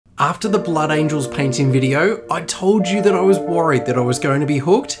After the Blood Angels painting video, I told you that I was worried that I was going to be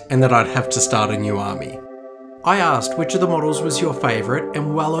hooked and that I'd have to start a new army. I asked which of the models was your favourite,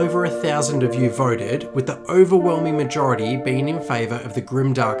 and well over 1,000 of you voted, with the overwhelming majority being in favour of the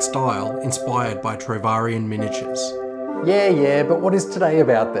grimdark style inspired by Trovarion Miniatures. Yeah, but what is today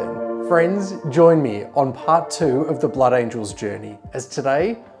about then? Friends, join me on part 2 of the Blood Angels journey, as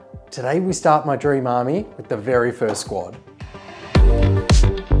today we start my dream army with the very first squad.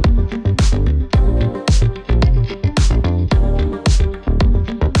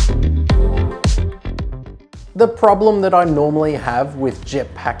 The problem that I normally have with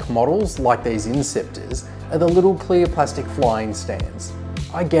jetpack models like these Inceptors are the little clear plastic flying stands.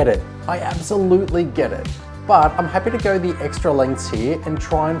 I get it, I absolutely get it, but I'm happy to go the extra lengths here and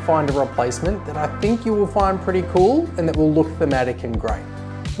try and find a replacement that I think you will find pretty cool and that will look thematic and great.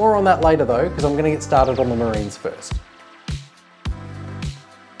 More on that later though, because I'm going to get started on the Marines first.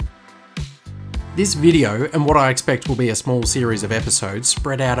 This video, and what I expect will be a small series of episodes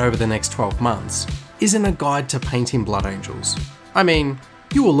spread out over the next 12 months, isn't a guide to painting Blood Angels. I mean,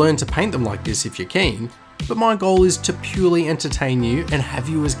 you will learn to paint them like this if you're keen, but my goal is to purely entertain you and have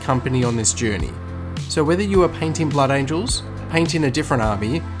you as company on this journey. So whether you are painting Blood Angels, painting a different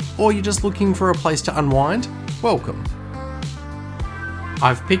army, or you're just looking for a place to unwind, welcome.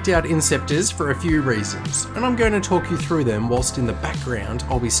 I've picked out Inceptors for a few reasons, and I'm going to talk you through them whilst in the background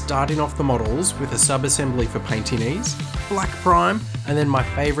I'll be starting off the models with a sub-assembly for painting ease, black prime, and then my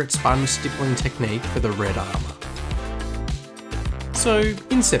favourite sponge stippling technique for the red armour. So,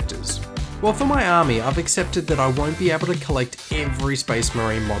 Inceptors. Well, for my army I've accepted that I won't be able to collect every Space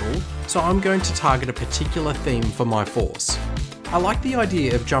Marine model, so I'm going to target a particular theme for my force. I like the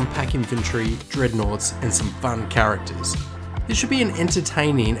idea of jump pack infantry, dreadnoughts, and some fun characters. This should be an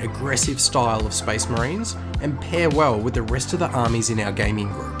entertaining, aggressive style of Space Marines and pair well with the rest of the armies in our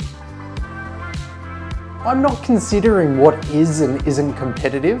gaming group. I'm not considering what is and isn't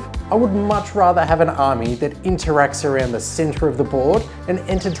competitive. I would much rather have an army that interacts around the centre of the board and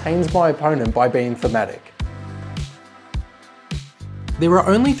entertains my opponent by being thematic. There are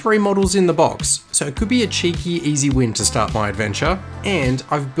only 3 models in the box, so it could be a cheeky, easy win to start my adventure, and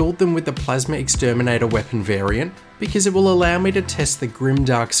I've built them with the Plasma Exterminator weapon variant because it will allow me to test the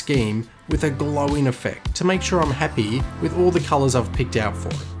grimdark scheme with a glowing effect to make sure I'm happy with all the colours I've picked out for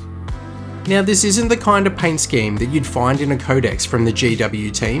it. Now, this isn't the kind of paint scheme that you'd find in a codex from the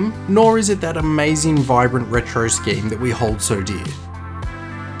GW team, nor is it that amazing vibrant retro scheme that we hold so dear.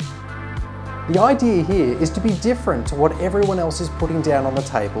 The idea here is to be different to what everyone else is putting down on the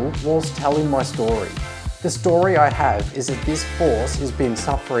table whilst telling my story. The story I have is that this force has been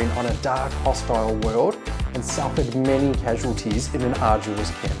suffering on a dark, hostile world and suffered many casualties in an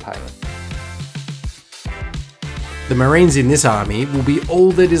arduous campaign. The Marines in this army will be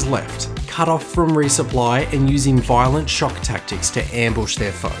all that is left, cut off from resupply and using violent shock tactics to ambush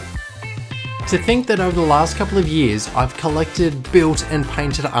their foe. To think that over the last couple of years I've collected, built and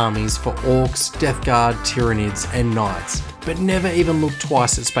painted armies for Orcs, Death Guard, Tyranids and Knights, but never even looked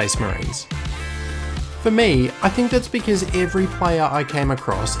twice at Space Marines. For me, I think that's because every player I came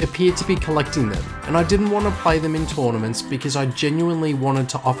across appeared to be collecting them, and I didn't want to play them in tournaments because I genuinely wanted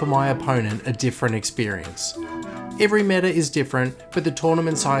to offer my opponent a different experience. Every meta is different, but the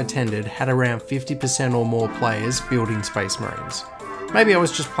tournaments I attended had around 50% or more players building Space Marines. Maybe I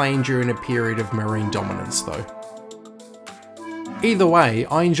was just playing during a period of Marine dominance though. Either way,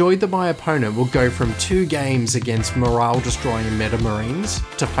 I enjoyed that my opponent will go from 2 games against morale-destroying meta Marines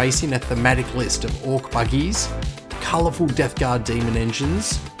to facing a thematic list of Orc buggies, colourful Death Guard demon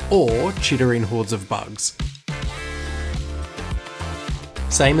engines, or chittering hordes of bugs.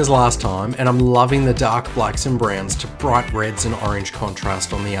 Same as last time, and I'm loving the dark blacks and browns to bright reds and orange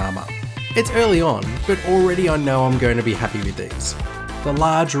contrast on the armour. It's early on, but already I know I'm going to be happy with these. The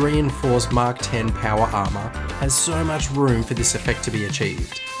large reinforced Mark 10 power armour has so much room for this effect to be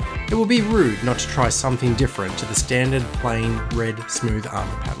achieved. It would be rude not to try something different to the standard plain red smooth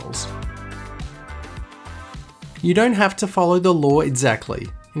armour panels. You don't have to follow the law exactly.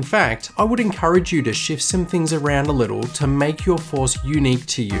 In fact, I would encourage you to shift some things around a little to make your force unique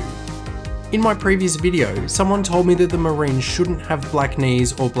to you. In my previous video, someone told me that the Marines shouldn't have black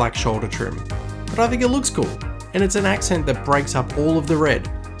knees or black shoulder trim, but I think it looks cool, and it's an accent that breaks up all of the red,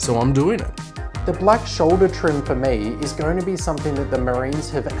 so I'm doing it. The black shoulder trim for me is going to be something that the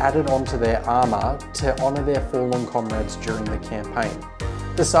Marines have added onto their armour to honour their fallen comrades during the campaign.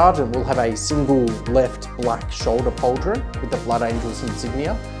 The Sergeant will have a single left black shoulder pauldron with the Blood Angels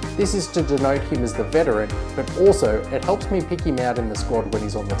insignia. This is to denote him as the veteran, but also it helps me pick him out in the squad when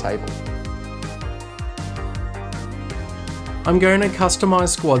he's on the table. I'm going to customise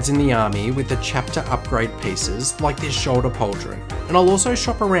squads in the army with the chapter upgrade pieces like this shoulder pauldron, and I'll also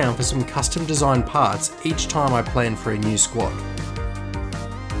shop around for some custom designed parts each time I plan for a new squad.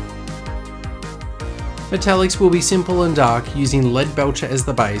 Metallics will be simple and dark using lead belcher as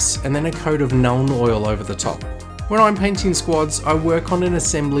the base and then a coat of Nuln oil over the top. When I'm painting squads, I work on an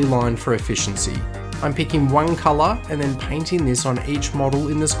assembly line for efficiency. I'm picking one colour and then painting this on each model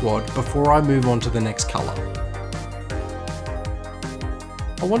in the squad before I move on to the next colour.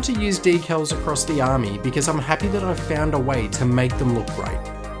 I want to use decals across the army because I'm happy that I've found a way to make them look great.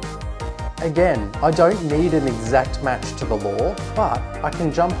 Again, I don't need an exact match to the lore, but I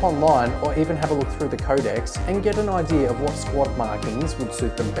can jump online or even have a look through the codex and get an idea of what squad markings would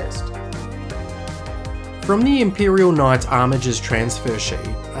suit them best. From the Imperial Knight Armigers transfer sheet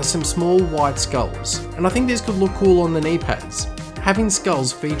are some small white skulls, and I think these could look cool on the knee pads. Having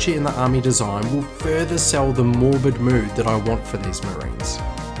skulls feature in the army design will further sell the morbid mood that I want for these Marines.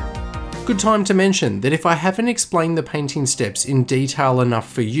 Good time to mention that if I haven't explained the painting steps in detail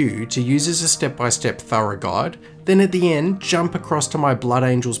enough for you to use as a step-by-step thorough guide, then at the end jump across to my Blood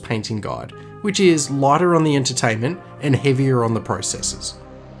Angels painting guide, which is lighter on the entertainment and heavier on the processes.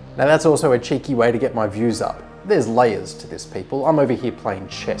 Now that's also a cheeky way to get my views up. There's layers to this, people. I'm over here playing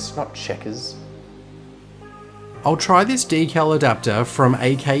chess, not checkers. I'll try this decal adapter from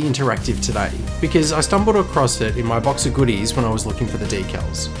AK Interactive today, because I stumbled across it in my box of goodies when I was looking for the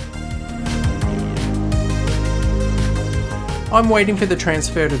decals. I'm waiting for the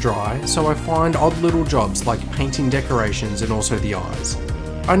transfer to dry, so I find odd little jobs like painting decorations and also the eyes.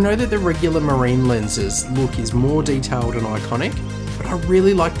 I know that the regular Marine lenses look is more detailed and iconic, but I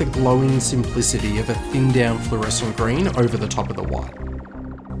really like the glowing simplicity of a thinned down fluorescent green over the top of the white.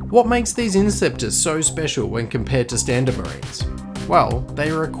 What makes these Inceptors so special when compared to standard Marines? Well, they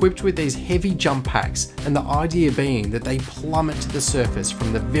are equipped with these heavy jump packs, and the idea being that they plummet to the surface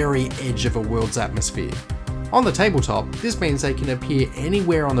from the very edge of a world's atmosphere. On the tabletop, this means they can appear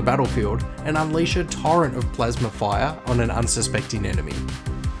anywhere on the battlefield and unleash a torrent of plasma fire on an unsuspecting enemy.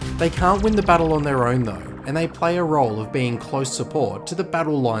 They can't win the battle on their own though, and they play a role of being close support to the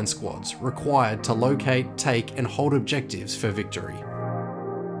battle line squads required to locate, take and hold objectives for victory.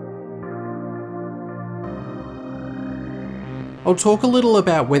 I'll talk a little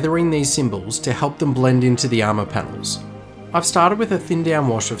about weathering these symbols to help them blend into the armour panels. I've started with a thin down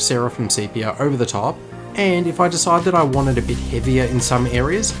wash of Seraphim Sepia over the top, and if I decide that I want it a bit heavier in some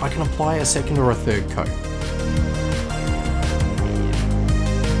areas, I can apply a second or a third coat.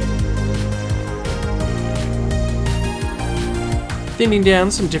 Thinning down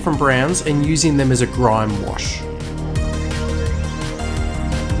some different browns and using them as a grime wash.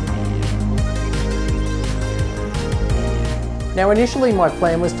 Now initially my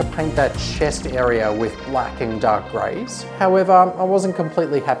plan was to paint that chest area with black and dark greys, however I wasn't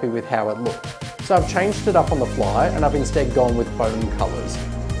completely happy with how it looked. So I've changed it up on the fly and I've instead gone with bone colours.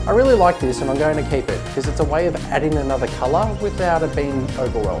 I really like this and I'm going to keep it because it's a way of adding another colour without it being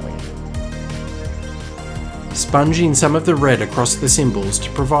overwhelming. Sponging some of the red across the symbols to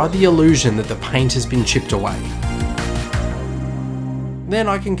provide the illusion that the paint has been chipped away. Then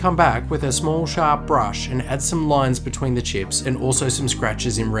I can come back with a small sharp brush and add some lines between the chips and also some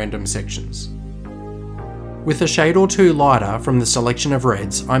scratches in random sections. With a shade or two lighter from the selection of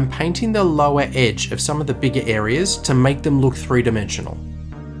reds, I'm painting the lower edge of some of the bigger areas to make them look three-dimensional.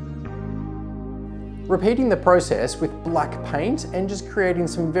 Repeating the process with black paint and just creating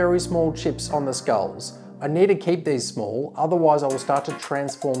some very small chips on the skulls. I need to keep these small, otherwise I will start to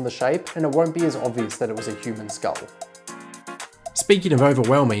transform the shape and it won't be as obvious that it was a human skull. Speaking of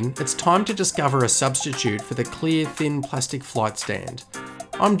overwhelming, it's time to discover a substitute for the clear, thin plastic flight stand.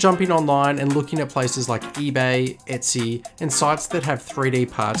 I'm jumping online and looking at places like eBay, Etsy, and sites that have 3D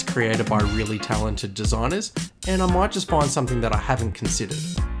parts created by really talented designers, and I might just find something that I haven't considered.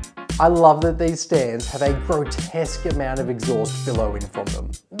 I love that these stands have a grotesque amount of exhaust billowing from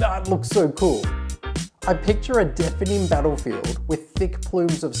them. That looks so cool. I picture a deafening battlefield with thick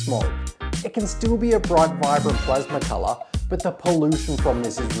plumes of smoke. It can still be a bright, vibrant plasma colour, but the pollution from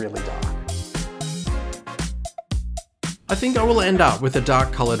this is really dark. I think I will end up with a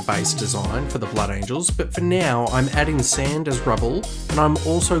dark coloured base design for the Blood Angels, but for now I'm adding sand as rubble, and I'm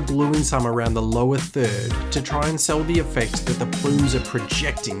also gluing some around the lower third to try and sell the effect that the plumes are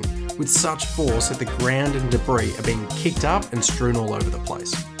projecting with such force that the ground and debris are being kicked up and strewn all over the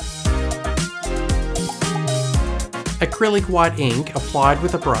place. Acrylic white ink applied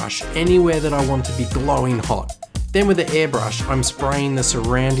with a brush anywhere that I want to be glowing hot. Then with the airbrush, I'm spraying the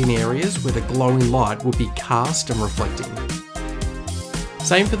surrounding areas where the glowing light will be cast and reflecting.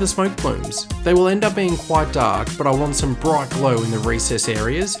 Same for the smoke plumes. They will end up being quite dark, but I want some bright glow in the recess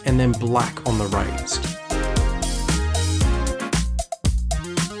areas and then black on the raised.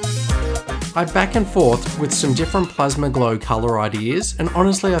 I back and forth with some different plasma glow colour ideas, and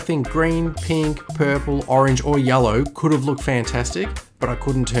honestly I think green, pink, purple, orange or yellow could have looked fantastic, but I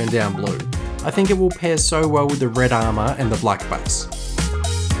couldn't turn down blue. I think it will pair so well with the red armour and the black base.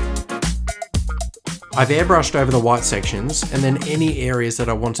 I've airbrushed over the white sections, and then any areas that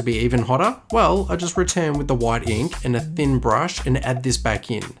I want to be even hotter, well, I just return with the white ink and a thin brush and add this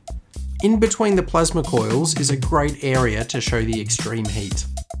back in. In between the plasma coils is a great area to show the extreme heat.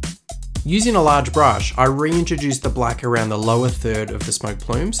 Using a large brush, I reintroduce the black around the lower third of the smoke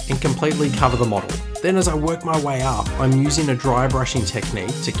plumes and completely cover the model. Then as I work my way up, I'm using a dry brushing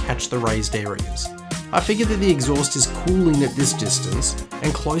technique to catch the raised areas. I figure that the exhaust is cooling at this distance,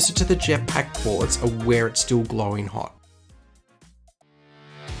 and closer to the jetpack ports are where it's still glowing hot.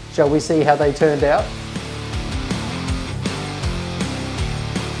 Shall we see how they turned out?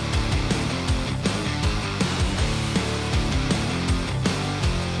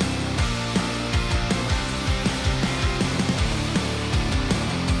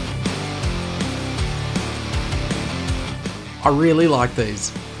 I really like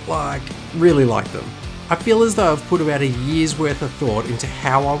these. Really like them. I feel as though I've put about a year's worth of thought into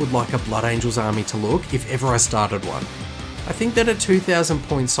how I would like a Blood Angels army to look if ever I started one. I think that a 2000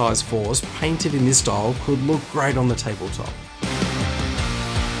 point size force painted in this style could look great on the tabletop.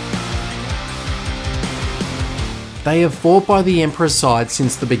 They have fought by the Emperor's side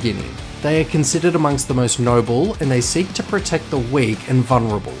since the beginning. They are considered amongst the most noble, and they seek to protect the weak and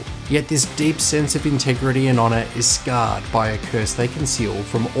vulnerable. Yet this deep sense of integrity and honour is scarred by a curse they conceal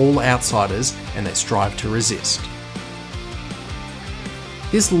from all outsiders, and they strive to resist.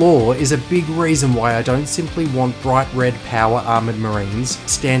 This lore is a big reason why I don't simply want bright red power armoured marines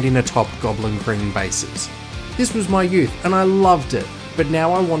standing atop goblin green bases. This was my youth and I loved it, but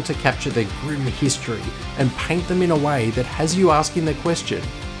now I want to capture their grim history and paint them in a way that has you asking the question,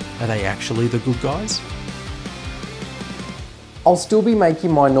 are they actually the good guys? I'll still be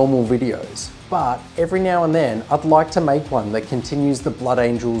making my normal videos, but every now and then I'd like to make one that continues the Blood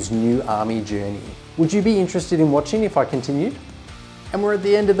Angels' new army journey. Would you be interested in watching if I continued? And we're at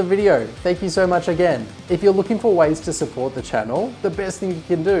the end of the video. Thank you so much again. If you're looking for ways to support the channel, the best thing you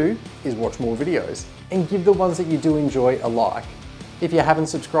can do is watch more videos and give the ones that you do enjoy a like. If you haven't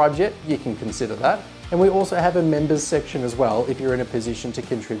subscribed yet, you can consider that. And we also have a members section as well if you're in a position to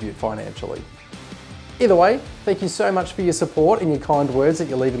contribute financially. Either way, thank you so much for your support and your kind words that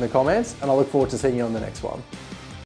you leave in the comments, and I look forward to seeing you on the next one.